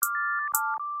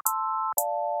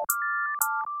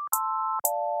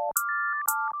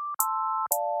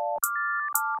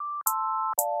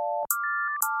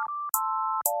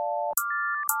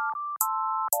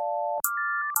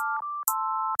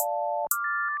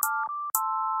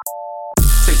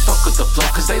fuck with the flow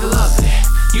cause they love it.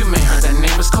 You may heard that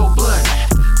name is cold-blooded.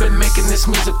 Been making this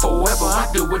music forever. I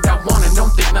do what I want and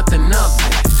don't think nothing of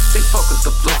it. They fuck with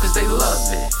the flow cause they love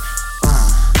it.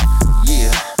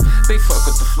 Yeah, they fuck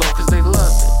with the flow cause they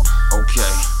love it.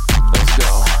 Okay, let's go.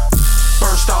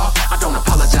 First off, I don't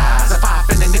apologize if I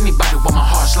offended anybody with my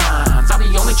harsh lines. I be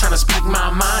only trying to speak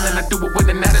my mind, and I do it with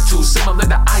an attitude similar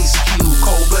to Ice Cube.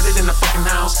 Cold-blooded in the fucking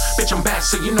house. Bitch, I'm back,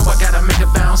 so you know I gotta make it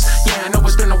bounce. Yeah, I know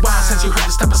it's been a while since you heard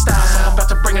this type of style, so I'm about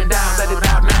to bring it down, let it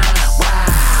out now.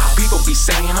 Wow, people be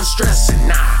saying I'm stressing,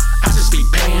 nah, I just be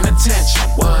paying attention.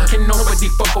 What? Can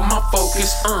nobody fuck with my focus?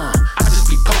 I just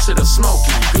be posted or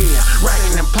smoking, yeah,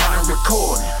 writing and plotting,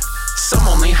 recording. Some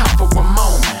only hot for a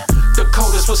moment. The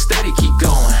coldest will steady keep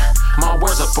going. My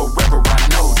words are forever, I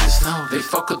know this. They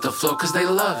fuck with the flow cause they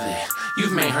love it.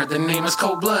 You've may heard the name is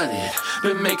cold-blooded.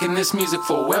 Been making this music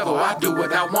forever. I do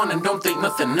what I want and don't think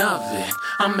nothing of it.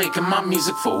 I'm making my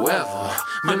music forever.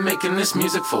 Been making this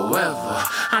music forever.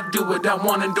 I do what I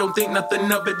want and don't think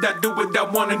nothing of it. I do what I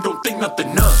want and don't think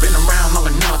nothing of it. Been around long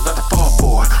enough not to fall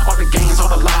for it. All the games, all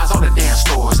the lies, all the dance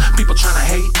stores. People trying to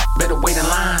hate, better wait in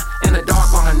line. In the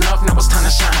dark long enough, now it's time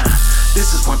to shine.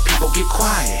 This is when people get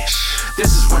quiet.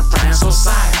 This is when friends so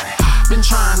silent. Been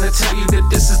trying to tell you that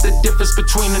this is the difference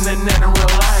between the internet and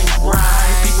real life,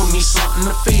 right? People need something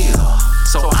to feel,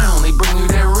 so I only bring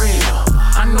you that real.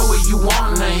 I know what you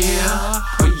want to hear,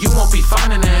 but you won't be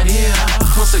finding that here.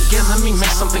 Once again, let me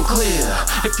make something clear.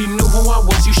 If you knew who I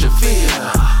was, you should fear.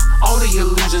 All the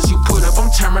illusions you put up, I'm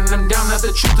tearing them down, now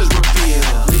the truth is revealed.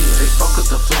 They fuck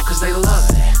with the flow cause they love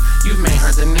it. You may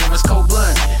heard the name is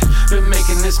cold-blooded. Been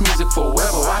making this music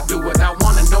forever. I do what I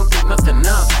want and don't think nothing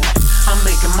of it. I'm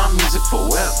making my music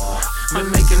forever. Been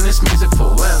making this music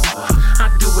forever. I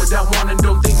do what I want and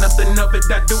don't think nothing of it.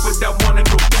 I do what I want and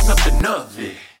don't think nothing of it.